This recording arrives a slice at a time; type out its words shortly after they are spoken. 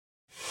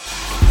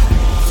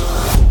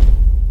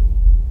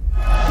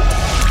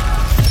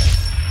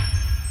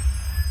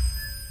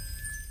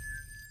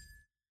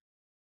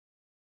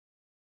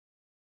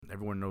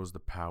everyone knows the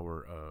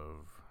power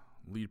of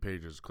lead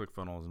pages,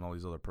 ClickFunnels, and all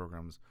these other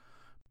programs,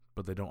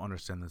 but they don't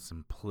understand the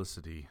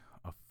simplicity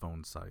of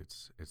phone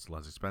sites. It's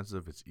less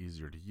expensive, it's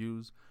easier to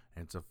use,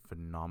 and it's a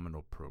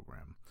phenomenal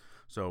program.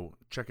 So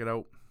check it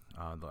out.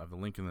 I'll have the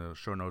link in the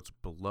show notes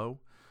below.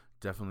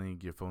 Definitely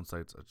give phone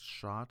sites a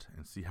shot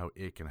and see how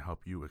it can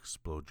help you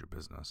explode your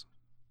business.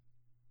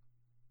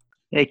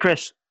 Hey,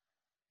 Chris.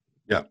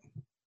 Yeah.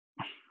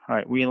 All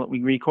right, we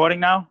recording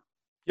now?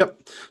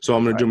 Yep. So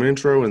I'm going to do my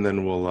intro, and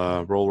then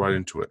we'll roll right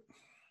into it.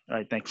 All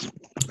right, thanks.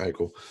 All right,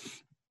 cool.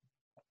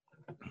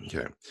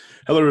 Okay.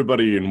 Hello,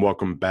 everybody, and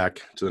welcome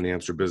back to the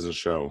Neamster Business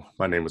Show.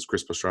 My name is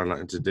Chris Pastrana,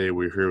 and today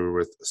we're here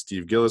with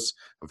Steve Gillis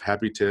of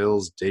Happy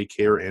Tales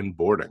Daycare and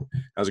Boarding.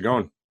 How's it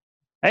going?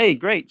 Hey,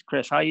 great,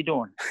 Chris. How you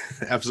doing?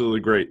 Absolutely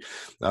great.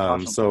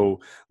 Awesome. So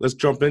let's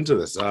jump into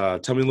this.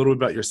 Tell me a little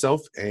bit about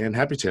yourself and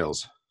Happy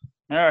Tales.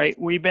 All right.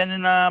 We've been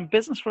in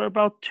business for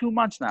about 2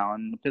 months now,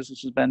 and the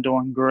business has been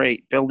doing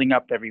great, building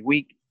up every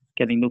week,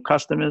 getting new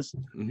customers.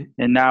 Mm-hmm.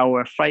 And now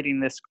we're fighting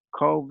this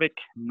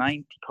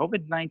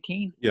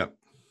COVID-19. Yeah.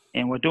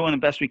 And we're doing the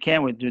best we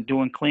can. We're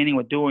doing cleaning.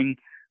 We're doing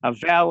a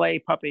valet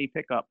puppy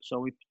pickup. So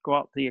we go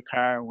out to your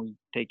car and we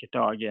take your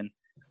dog in.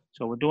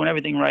 So we're doing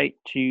everything right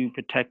to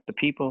protect the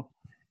people.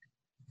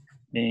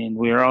 And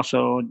we're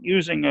also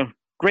using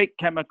great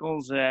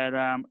chemicals that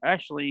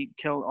actually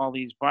kill all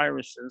these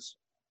viruses.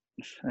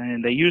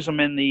 And they use them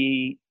in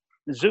the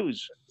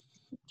zoos.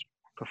 It's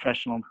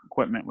professional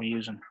equipment we're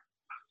using.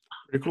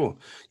 Pretty cool.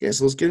 Yeah,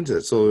 so let's get into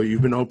it. So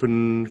you've been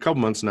open a couple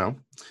months now.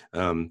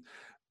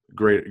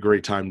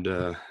 Great time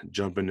to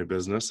jump into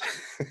business.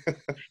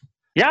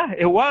 Yeah,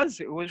 it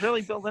was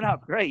really building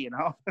up. Great,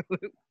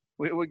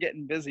 we were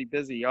getting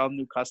busy. All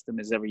new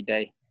customers every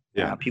day.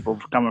 Yeah, people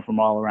coming from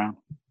all around.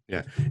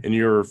 Yeah, and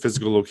your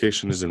physical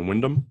location is in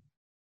Wyndham?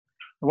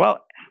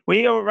 Well,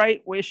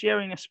 we're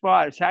sharing a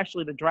spot. It's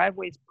actually the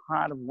driveway's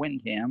part of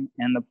Wyndham,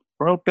 and the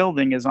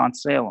building is on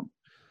Salem.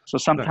 So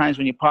sometimes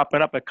when you pop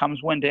it up, it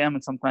comes Wyndham,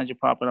 and sometimes you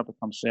pop it up, it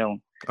comes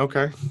Salem.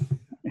 Okay.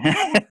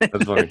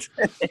 That's funny.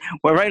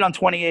 We're right on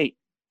 28.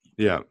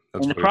 Yeah.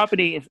 That's and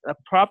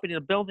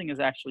the building is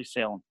actually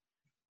Salem.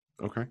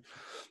 Okay.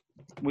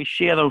 We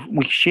share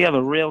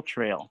the rail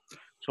trail.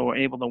 So we're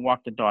able to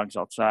walk the dogs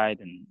outside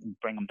and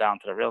bring them down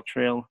to the rail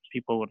trail.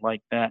 People would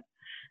like that.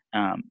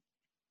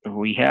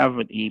 We have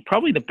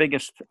probably the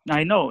biggest,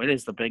 I know it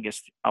is the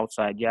biggest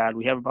outside yard.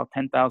 We have about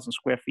 10,000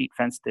 square feet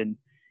fenced in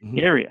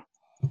area.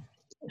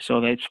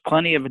 So there's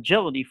plenty of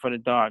agility for the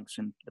dogs,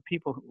 and the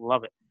people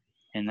love it.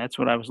 And that's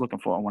what I was looking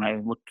for when I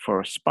looked for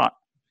a spot.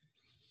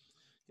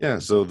 Yeah,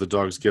 so the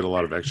dogs get a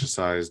lot of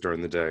exercise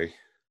during the day,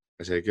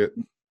 I take it?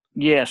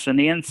 Yes, and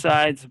the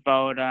inside's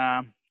about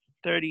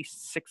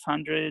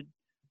 3,600,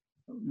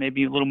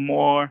 maybe a little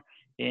more.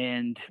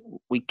 And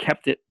we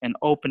kept it an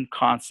open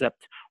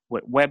concept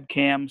with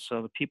webcams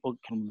so that people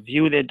can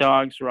view their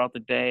dogs throughout the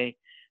day.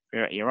 If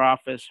you're at your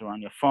office or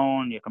on your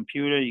phone, your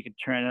computer, you can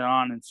turn it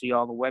on and see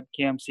all the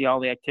webcams, see all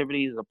the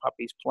activities, the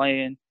puppies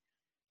playing.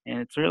 And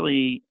it's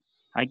really,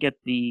 I get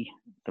these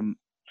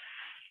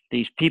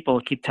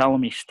people keep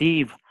telling me,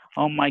 Steve,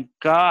 oh my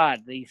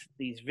God, these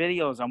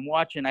videos I'm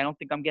watching, I don't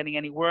think I'm getting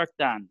any work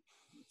done.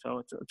 So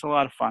it's a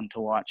lot of fun to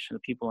watch. The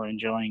people are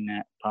enjoying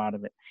that part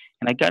of it.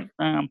 And I got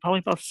probably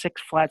about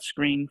 6 flat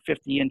screen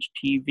 50-inch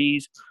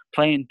TVs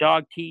playing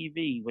dog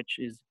TV, which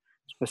is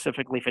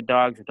specifically for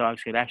dogs. The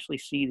dogs could actually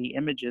see the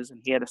images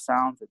and hear the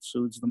sounds that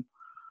soothes them.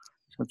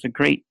 So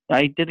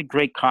I did a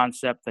great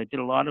concept. I did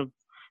a lot of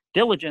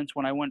diligence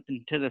when I went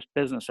into this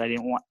business. I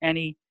didn't want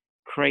any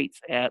crates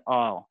at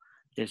all.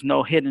 There's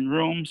no hidden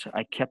rooms.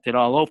 I kept it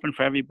all open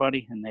for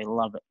everybody, and they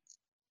love it.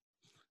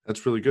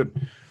 That's really good.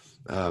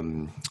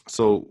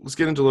 So let's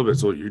get into a little bit.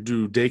 So you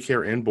do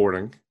daycare and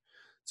boarding.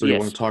 So Yes. You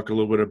want to talk a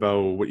little bit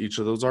about what each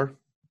of those are?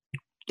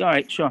 All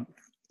right, sure.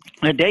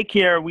 The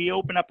daycare, we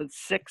open up at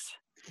 6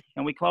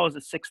 and we close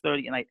at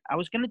 6:30. And I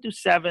was going to do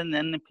 7.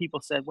 Then the people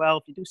said, well,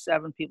 if you do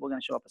 7, people are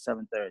going to show up at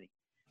 7:30.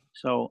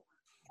 So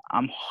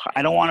I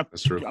don't want to.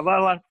 That's true. A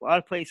lot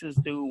of places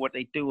do what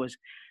they do is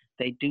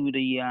they do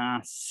the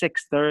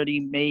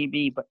 6:30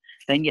 maybe, but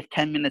then you're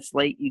 10 minutes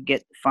late, you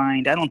get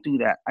fined. I don't do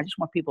that. I just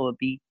want people to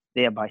be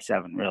there by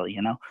 7, really,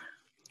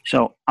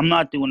 So I'm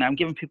not doing that. I'm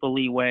giving people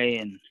leeway,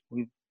 and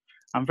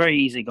I'm very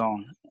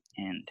easygoing,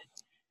 and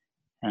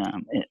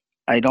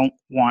I don't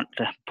want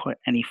to put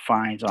any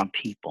fines on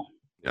people.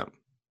 Yeah.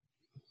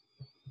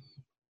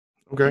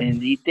 Okay. And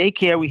the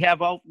daycare, we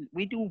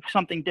do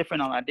something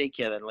different on our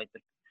daycare that I'd like to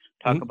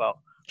talk about.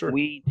 Sure.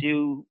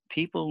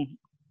 People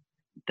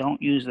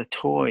don't use the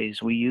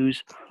toys. We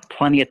use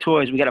plenty of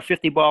toys. We got a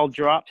 50-ball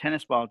drop,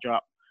 tennis ball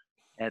drop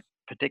at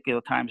particular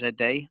times that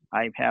day.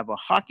 I have a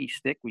hockey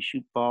stick. We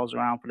shoot balls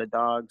around for the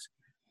dogs,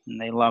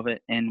 and they love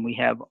it. And we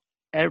have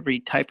every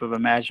type of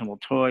imaginable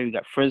toy. We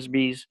got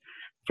frisbees,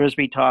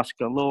 frisbee toss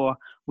galore.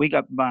 We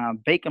got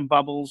bacon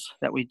bubbles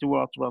that we do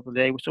all throughout the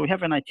day. So we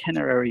have an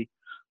itinerary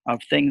of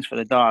things for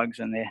the dogs,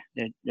 and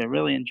they're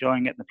really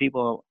enjoying it. And the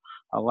people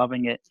are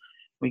loving it.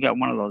 We got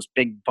one of those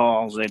big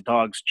balls that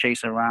dogs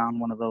chase around,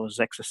 one of those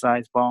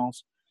exercise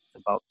balls,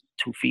 about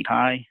 2 feet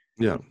high.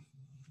 Yeah.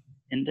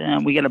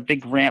 And we got a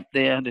big ramp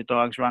there. The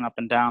dogs run up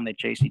and down. They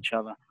chase each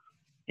other.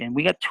 And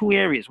we got 2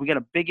 areas. We got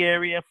a big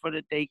area for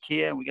the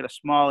daycare, and we got a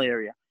small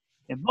area.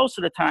 And most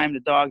of the time, the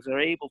dogs are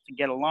able to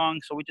get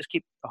along, so we just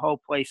keep the whole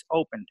place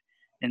open.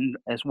 And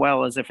as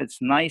well as if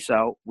it's nice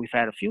out, we've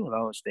had a few of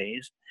those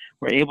days,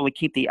 we're able to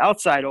keep the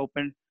outside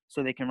open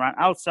so they can run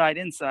outside,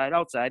 inside,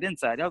 outside,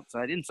 inside,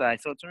 outside,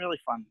 inside. So it's really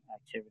fun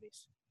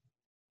activities.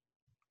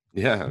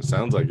 Yeah, it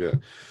sounds like it.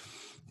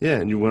 Yeah,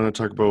 and you want to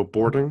talk about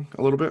boarding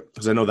a little bit?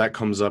 Because I know that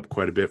comes up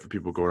quite a bit for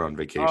people going on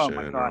vacation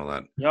and all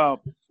that. Yo,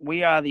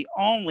 we are the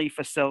only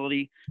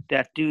facility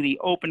that do the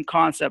open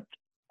concept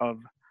of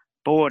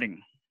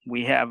boarding.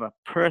 We have a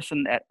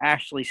person that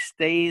actually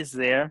stays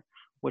there,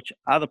 which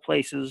other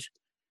places,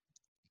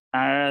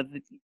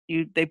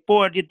 they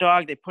board your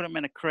dog, they put them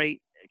in a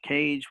crate, a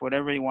cage,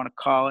 whatever you want to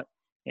call it,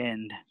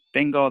 and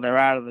bingo, they're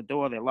out of the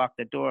door, they lock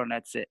the door, and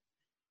that's it.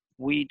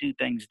 We do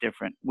things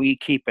different. We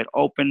keep it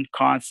open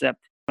concept.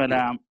 But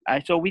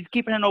so we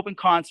keep it an open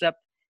concept,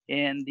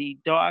 and the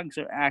dogs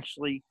are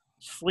actually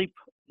sleep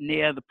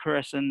near the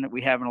person.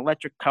 We have an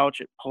electric couch.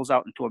 It pulls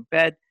out into a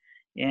bed,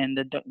 and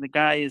the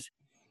guys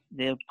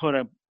they'll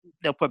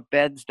put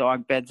beds,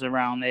 dog beds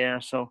around there,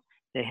 so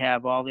they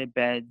have all their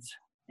beds.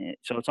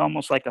 So it's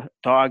almost like a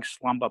dog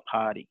slumber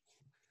party.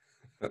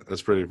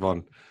 That's pretty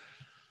fun.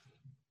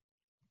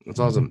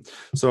 That's awesome.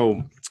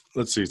 So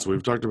let's see. So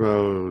we've talked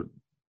about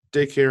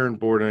daycare and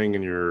boarding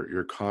and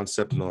your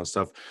concept and all that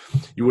stuff.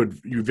 You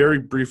very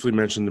briefly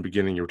mentioned in the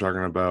beginning you were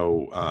talking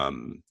about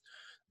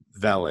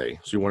valet.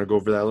 So you want to go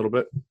over that a little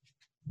bit?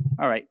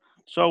 All right.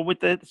 So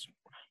with this,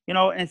 and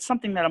it's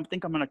something that I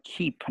think I'm going to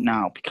keep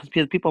now because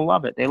people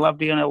love it. They love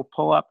being able to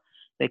pull up.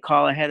 They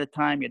call ahead of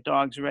time. Your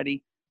dog's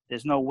ready.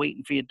 There's no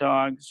waiting for your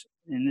dogs.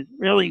 And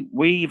really,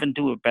 we even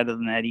do it better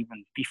than that.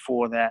 Even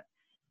before that,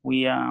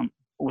 we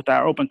with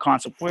our open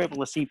concept, we're able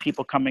to see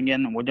people coming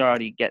in and we're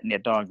already getting their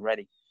dog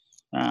ready.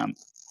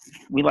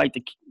 We like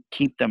to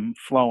keep them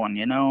flowing,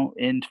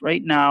 and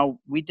right now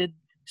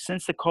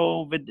since the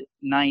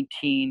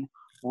COVID-19,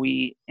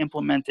 we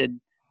implemented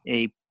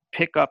a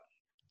pickup,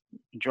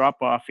 drop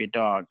off your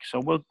dog. So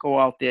we'll go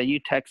out there, you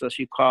text us,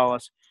 you call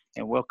us,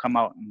 and we'll come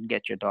out and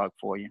get your dog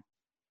for you.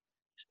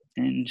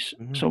 And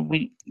so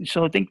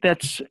I think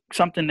that's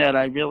something that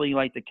I really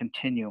like to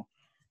continue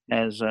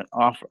as an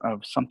offer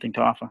of something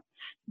to offer.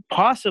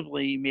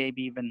 Possibly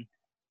maybe even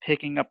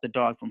picking up the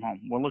dog from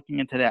home. We're looking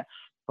into that.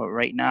 But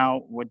right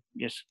now, we're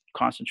just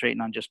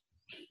concentrating on just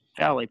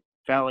valet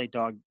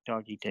doggy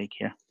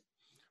daycare.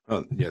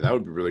 Oh, yeah, that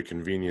would be really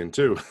convenient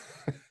too.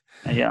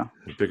 Yeah.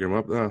 Picking them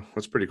up,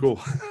 that's pretty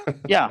cool.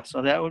 Yeah,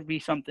 so that would be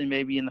something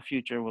maybe in the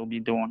future we'll be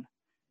doing.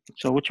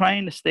 So we're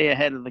trying to stay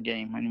ahead of the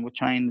game, and we're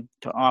trying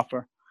to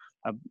offer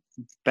a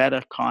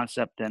better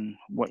concept than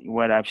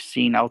what I've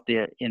seen out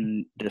there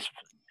in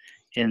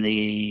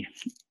the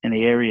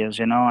areas,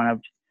 and I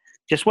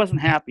just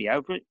wasn't happy. I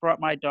brought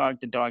my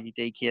dog to doggy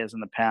daycares in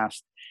the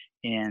past,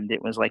 and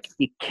it was like,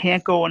 you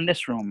can't go in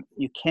this room,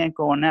 you can't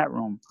go in that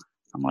room.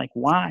 I'm like,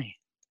 why?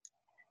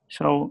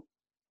 So,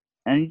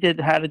 and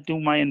had to do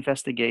my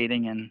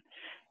investigating, and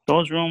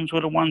those rooms were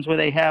the ones where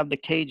they have the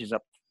cages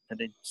up to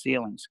the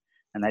ceilings,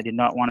 and I did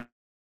not want to.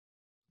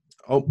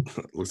 Oh,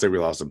 looks like we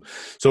lost him.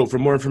 So for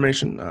more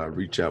information,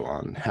 reach out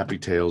on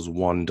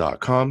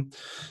happytails1.com,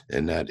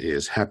 and that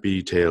is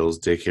Happy Tails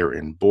Daycare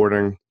and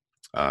Boarding.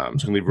 I'm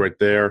just going to leave it right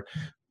there.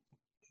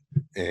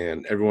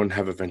 And everyone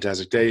have a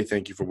fantastic day.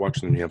 Thank you for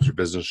watching the New Hampshire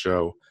Business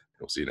Show.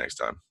 We'll see you next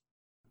time.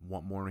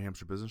 Want more New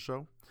Hampshire Business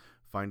Show?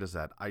 Find us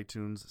at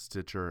iTunes,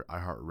 Stitcher,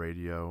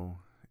 iHeartRadio,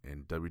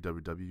 and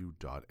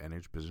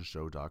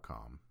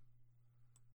www.nhbusinessshow.com.